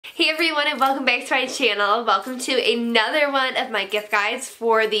Hey everyone, and welcome back to my channel. Welcome to another one of my gift guides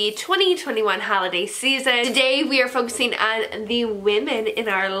for the 2021 holiday season. Today we are focusing on the women in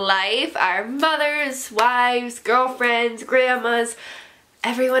our life, our mothers, wives, girlfriends, grandmas,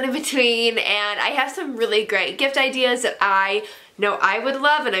 everyone in between, and I have some really great gift ideas that I know I would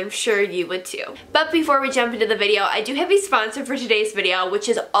love, and I'm sure you would too. But before we jump into the video, I do have a sponsor for today's video, which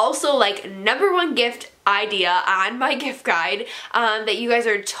is also like #1 gift idea on my gift guide that you guys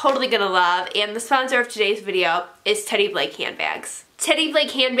are totally gonna love, and the sponsor of today's video is Teddy Blake handbags. Teddy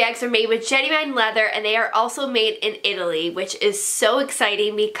Blake handbags are made with genuine leather, and they are also made in Italy, which is so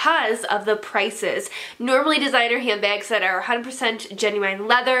exciting because of the prices. Normally designer handbags that are 100% genuine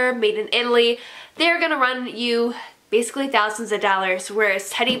leather, made in Italy, they're gonna run you basically thousands of dollars, whereas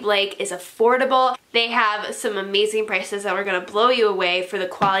Teddy Blake is affordable. They have some amazing prices that are gonna blow you away for the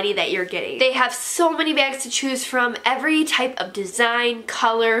quality that you're getting. They have so many bags to choose from, every type of design,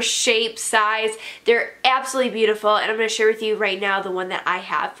 color, shape, size. They're absolutely beautiful, and I'm gonna share with you right now the one that I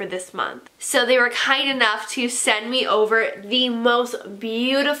have for this month. So they were kind enough to send me over the most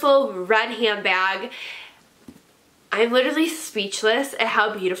beautiful red handbag. I'm literally speechless at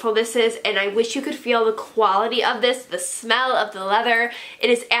how beautiful this is, and I wish you could feel the quality of this, the smell of the leather. It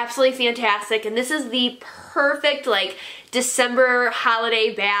is absolutely fantastic, and this is the perfect like December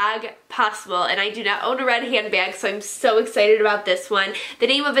holiday bag possible, and I do not own a red handbag, so I'm so excited about this one. The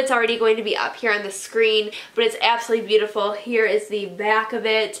name of it's already going to be up here on the screen, but it's absolutely beautiful. Here is the back of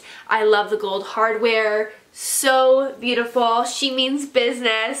it. I love the gold hardware. So beautiful. She means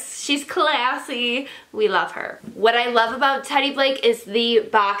business. She's classy. We love her. What I love about Teddy Blake is the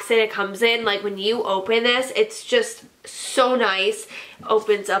box that it comes in. Like when you open this, it's just so nice.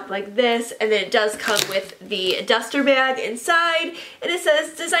 Opens up like this, and then it does come with the duster bag inside, and it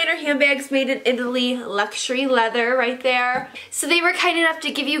says designer handbags made in Italy, luxury leather right there. So they were kind enough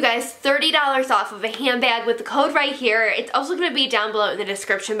to give you guys $30 off of a handbag with the code right here. It's also going to be down below in the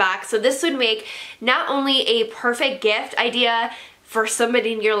description box, so this would make not only a perfect gift idea for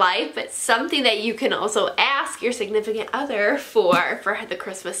somebody in your life, but something that you can also ask your significant other for the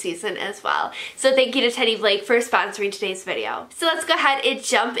Christmas season as well. So thank you to Teddy Blake for sponsoring today's video. So let's go ahead and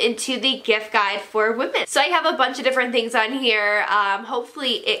jump into the gift guide for women. So I have a bunch of different things on here.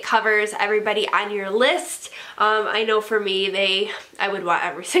 Hopefully it covers everybody on your list. I know for me, I would want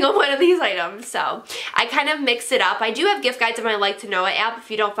every single one of these items, so I kind of mix it up. I do have gift guides on my Like to Know It app.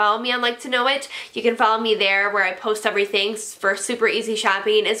 If you don't follow me on Like to Know It, you can follow me there where I post everything for super easy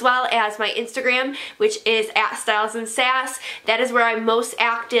shopping, as well as my Instagram, which is @StylesandSass. That is where I'm most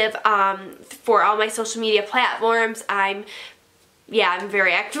active for all my social media platforms. I'm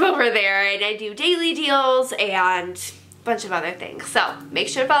very active over there, and I do daily deals and bunch of other things, so make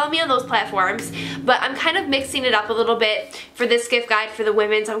sure to follow me on those platforms. But I'm kind of mixing it up a little bit for this gift guide for the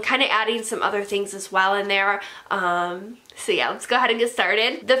women, so I'm kind of adding some other things as well in there. So yeah, let's go ahead and get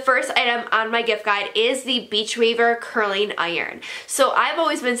started. The first item on my gift guide is the Beach Waver curling iron. So I've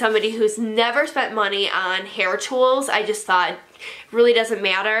always been somebody who's never spent money on hair tools. I just thought it really doesn't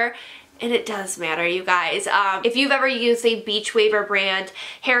matter. And it does matter, you guys. If you've ever used a Beach Waver brand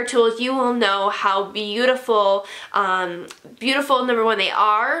hair tools, you will know how beautiful, number one, they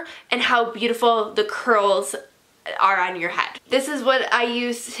are, and how beautiful the curls are on your head. This is what I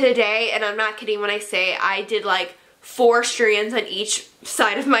used today, and I'm not kidding when I say I did like 4 strands on each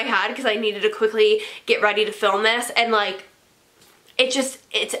side of my head because I needed to quickly get ready to film this, and like,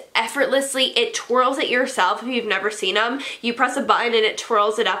 it's effortlessly, it twirls it yourself if you've never seen them. You press a button and it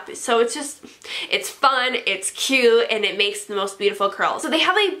twirls it up, so it's fun, it's cute, and it makes the most beautiful curls. So they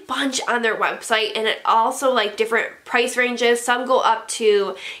have a bunch on their website, and it also like different price ranges. Some go up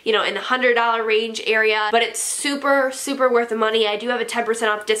to, you know, in the $100 range area, but it's super worth the money. I do have a 10%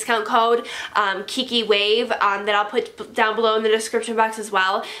 off discount code, Kiki Wave, that I'll put down below in the description box as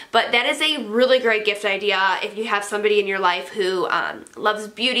well. But that is a really great gift idea if you have somebody in your life who loves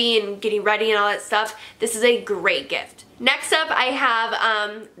beauty and getting ready and all that stuff. This is a great gift. Next up, I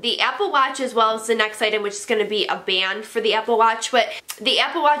have the Apple Watch, as well as the next item, which is going to be a band for the Apple Watch. But the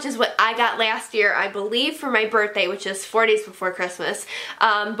Apple Watch is what I got last year, I believe, for my birthday, which is 4 days before Christmas.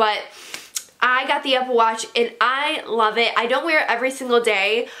 But I got the Apple Watch, and I love it. I don't wear it every single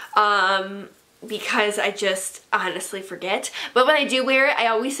day, because I just honestly forget. But when I do wear it, I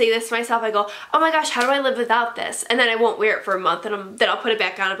always say this to myself. I go, oh my gosh, how do I live without this? And then I won't wear it for a month, and then I'll put it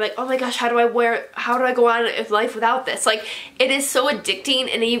back on. I'm like, oh my gosh, how do I go on in life without this? Like, it is so addicting,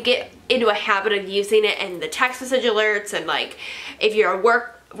 and then you get into a habit of using it, and the text message alerts, and like, if you're a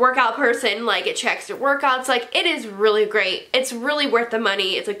workout person, like it tracks your workouts. Like, it is really great. It's really worth the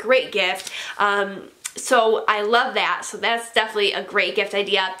money. It's a great gift. So I love that. So that's definitely a great gift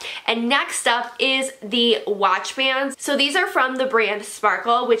idea. And next up is the watch bands. So these are from the brand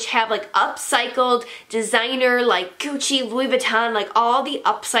Sparkle, which have like upcycled designer, like Gucci, Louis Vuitton, like all the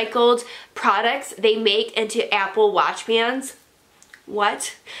upcycled products they make into Apple watch bands.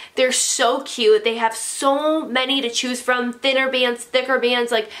 What? They're so cute. They have so many to choose from, thinner bands, thicker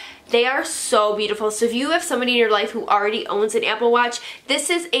bands, like they are so beautiful. So if you have somebody in your life who already owns an Apple Watch, this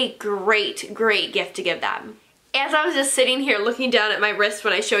is a great, great gift to give them. As I was just sitting here looking down at my wrist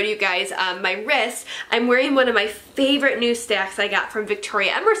when I showed you guys my wrist, I'm wearing one of my favorite new stacks I got from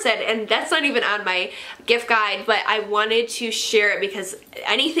Victoria Emerson, and that's not even on my gift guide, but I wanted to share it because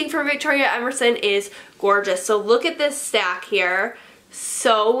anything from Victoria Emerson is gorgeous. So look at this stack here.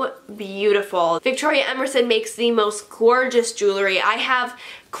 So beautiful. Victoria Emerson makes the most gorgeous jewelry. I have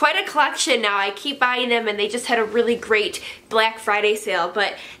quite a collection now. I keep buying them, and they just had a really great Black Friday sale,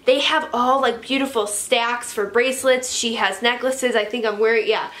 but they have all like beautiful stacks for bracelets. She has necklaces. I think I'm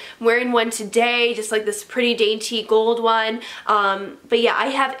wearing one today, just like this pretty dainty gold one. But yeah, I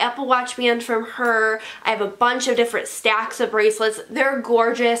have Apple Watch band from her. I have a bunch of different stacks of bracelets. They're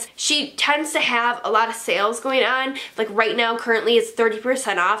gorgeous. She tends to have a lot of sales going on. Like right now, currently it's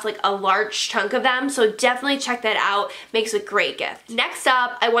 30% off, like a large chunk of them. So definitely check that out. Makes a great gift. Next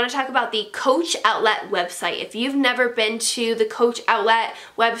up, I want to talk about the Coach Outlet website. If you've never been to the Coach Outlet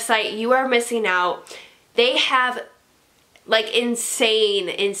website, you are missing out. They have like insane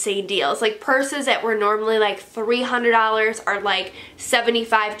deals. Like purses that were normally like $300 are like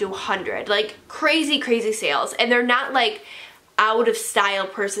 $75 to $100. Like crazy sales. And they're not like out of style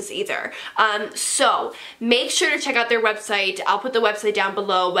purses either. So make sure to check out their website. I'll put the website down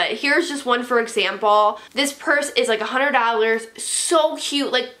below, but here's just one for example. This purse is like $100, so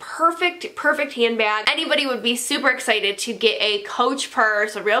cute, like perfect handbag. Anybody would be super excited to get a Coach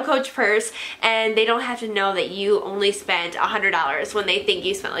purse, a real Coach purse, and they don't have to know that you only spent $100 when they think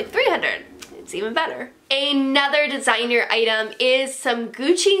you spent like $300. It's even better. Another designer item is some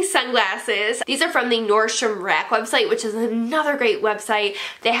Gucci sunglasses. These are from the Nordstrom Rack website, which is another great website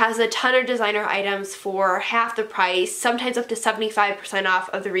that has a ton of designer items for half the price, sometimes up to 75% off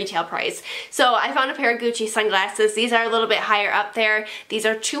of the retail price. So I found a pair of Gucci sunglasses. These are a little bit higher up there. These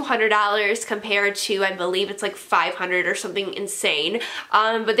are $200 compared to, I believe it's like $500 or something insane.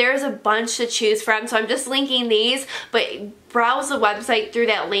 But there's a bunch to choose from, so I'm just linking these, but browse the website through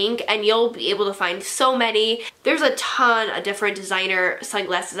that link and you'll be able to find so many. There's a ton of different designer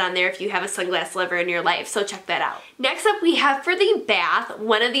sunglasses on there if you have a sunglass lover in your life, so check that out. Next up we have for the bath,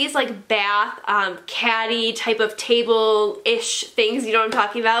 one of these like bath caddy type of table-ish things, you know what I'm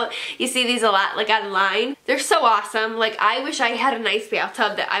talking about? You see these a lot like online. They're so awesome. Like I wish I had a nice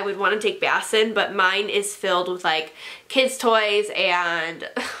bathtub that I would want to take baths in, but mine is filled with like kids' toys and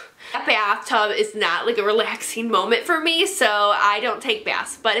that bathtub is not like a relaxing moment for me, so I don't take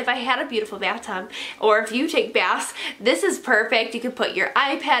baths. But if I had a beautiful bathtub, or if you take baths, this is perfect. You could put your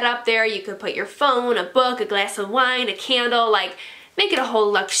iPad up there, you could put your phone, a book, a glass of wine, a candle, like make it a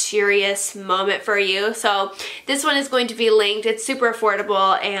whole luxurious moment for you. So this one is going to be linked. It's super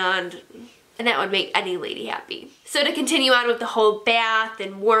affordable and that would make any lady happy. So to continue on with the whole bath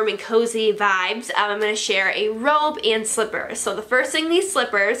and warm and cozy vibes, I'm going to share a robe and slippers. So the first thing, these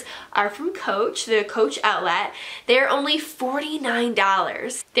slippers are from Coach, the Coach Outlet. They're only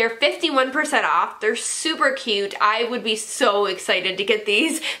 $49. They're 51% off. They're super cute. I would be so excited to get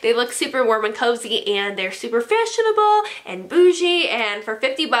these. They look super warm and cozy and they're super fashionable and bougie, and for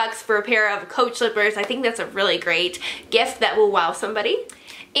 50 bucks for a pair of Coach slippers, I think that's a really great gift that will wow somebody.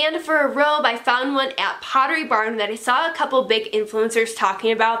 And for a robe, I found one at Pottery Barn that I saw a couple big influencers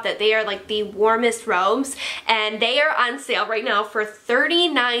talking about, that they are like the warmest robes, and they are on sale right now for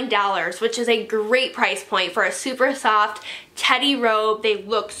 $39, which is a great price point for a super soft teddy robe. They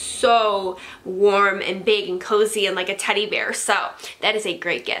look so warm and big and cozy and like a teddy bear, so that is a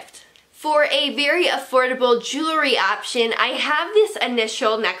great gift. For a very affordable jewelry option, I have this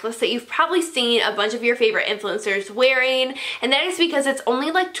initial necklace that you've probably seen a bunch of your favorite influencers wearing, and that is because it's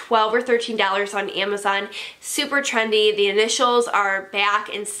only like $12 or $13 on Amazon. Super trendy. The initials are back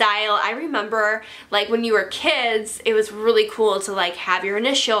in style. I remember like when you were kids, it was really cool to like have your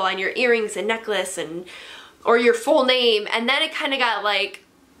initial on your earrings and necklace or your full name, and then it kind of got like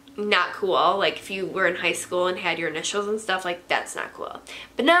not cool. Like if you were in high school and had your initials and stuff, like that's not cool.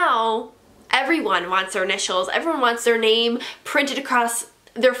 But now everyone wants their initials. Everyone wants their name printed across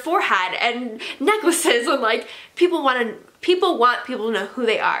their forehead, and necklaces, and like people want people to know who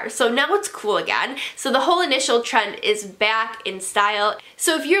they are. So now it's cool again. So the whole initial trend is back in style.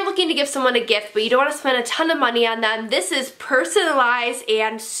 So if you're looking to give someone a gift but you don't want to spend a ton of money on them, this is personalized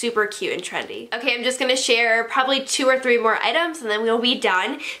and super cute and trendy. Okay, I'm just going to share probably 2 or 3 more items and then we'll be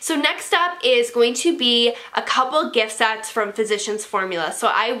done. So next up is going to be a couple gift sets from Physicians Formula. So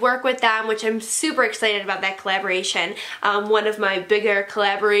I work with them, which I'm super excited about that collaboration. One of my bigger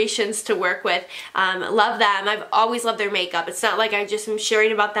collaborations to work with. Love them. I've always loved their makeup. It's not like I just am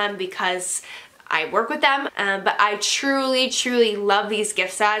sharing about them because I work with them, but I truly love these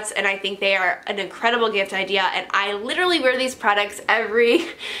gift sets and I think they are an incredible gift idea, and I literally wear these products every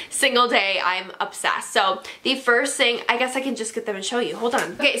single day. I'm obsessed. So the first thing, I guess I can just get them and show you. Hold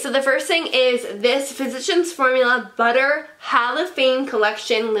on. Okay, so the first thing is this Physicians Formula Butter Hall of Fame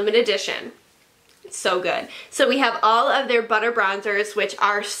Collection Limited Edition. So good. So we have all of their butter bronzers, which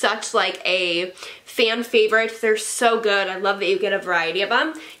are such like a fan favorite. They're so good. I love that you get a variety of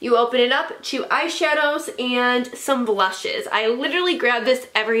them. You open it up to eyeshadows and some blushes. I literally grab this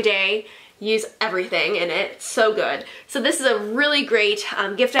every day, use everything in it. It's so good. So this is a really great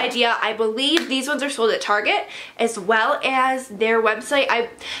gift idea. I believe these ones are sold at Target as well as their website.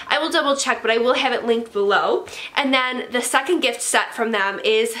 I will double check, but I will have it linked below. And then the second gift set from them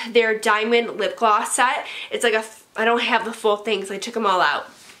is their diamond lip gloss set. It's like I don't have the full thing, so I took them all out.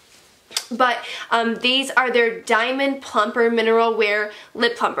 But these are their Diamond Plumper Mineral Wear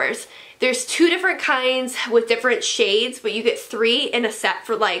Lip Plumpers. There's 2 different kinds with different shades, but you get 3 in a set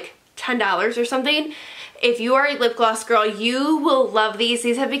for like $10 or something. If you are a lip gloss girl, you will love these.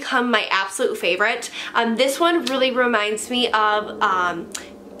 These have become my absolute favorite. This one really reminds me of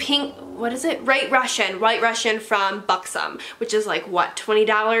pink, what is it? White Russian from Buxom, which is like what,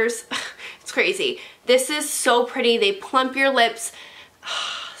 $20? It's crazy. This is so pretty. They plump your lips.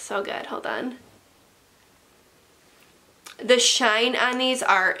 So good. Hold on. The shine on these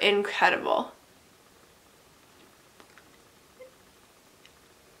are incredible.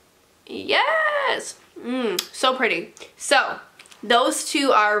 Yes! So pretty. So, those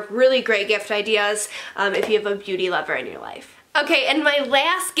 2 are really great gift ideas if you have a beauty lover in your life. Okay, and my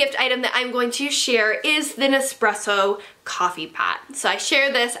last gift item that I'm going to share is the Nespresso coffee pot. So I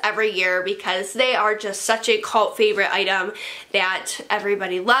share this every year because they are just such a cult favorite item that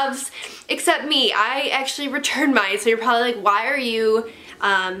everybody loves, except me. I actually returned mine, so you're probably like, why are you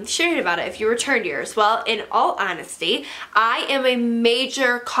sharing about it if you returned yours? Well, in all honesty, I am a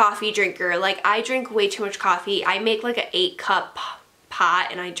major coffee drinker. Like, I drink way too much coffee. I make like an 8-cup pot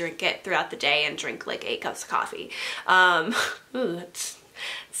and I drink it throughout the day and drink like 8 cups of coffee.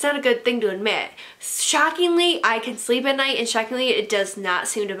 It's not a good thing to admit. Shockingly, I can sleep at night, and shockingly, it does not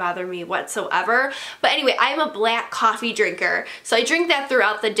seem to bother me whatsoever. But anyway, I'm a black coffee drinker, so I drink that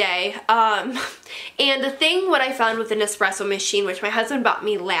throughout the day. And the thing, what I found with the Nespresso machine, which my husband bought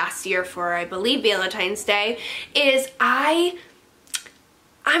me last year for, I believe, Valentine's Day, is I'm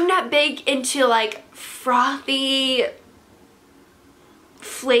not big into like frothy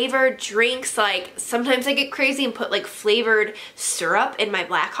flavored drinks. Like, sometimes I get crazy and put like flavored syrup in my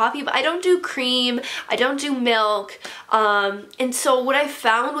black coffee, but I don't do cream, I don't do milk. And so what I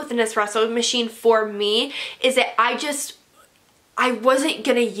found with the Nespresso machine for me is that I wasn't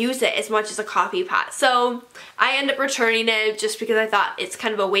gonna use it as much as a coffee pot. So I ended up returning it just because I thought it's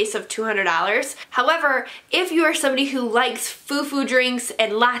kind of a waste of $200. However, if you are somebody who likes foo-foo drinks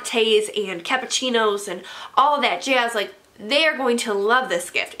and lattes and cappuccinos and all of that jazz, like, they are going to love this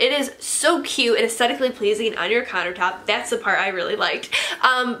gift. It is so cute and aesthetically pleasing on your countertop. That's the part I really liked.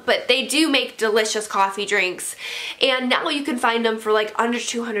 But they do make delicious coffee drinks, and now you can find them for like under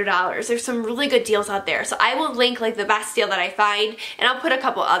 $200. There's some really good deals out there. So I will link like the best deal that I find, and I'll put a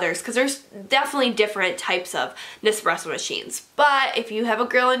couple others because there's definitely different types of Nespresso machines. But if you have a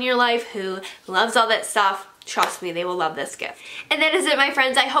girl in your life who loves all that stuff, trust me, they will love this gift. And that is it, my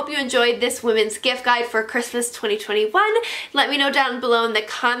friends. I hope you enjoyed this women's gift guide for Christmas 2021. Let me know down below in the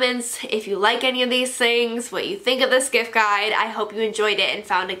comments if you like any of these things, what you think of this gift guide. I hope you enjoyed it and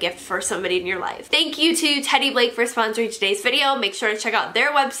found a gift for somebody in your life. Thank you to Teddy Blake for sponsoring today's video. Make sure to check out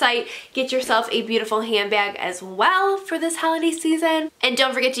their website. Get yourself a beautiful handbag as well for this holiday season. And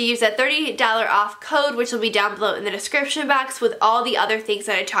don't forget to use that $30 off code, which will be down below in the description box with all the other things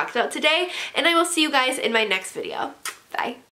that I talked about today. And I will see you guys in my next video. Bye.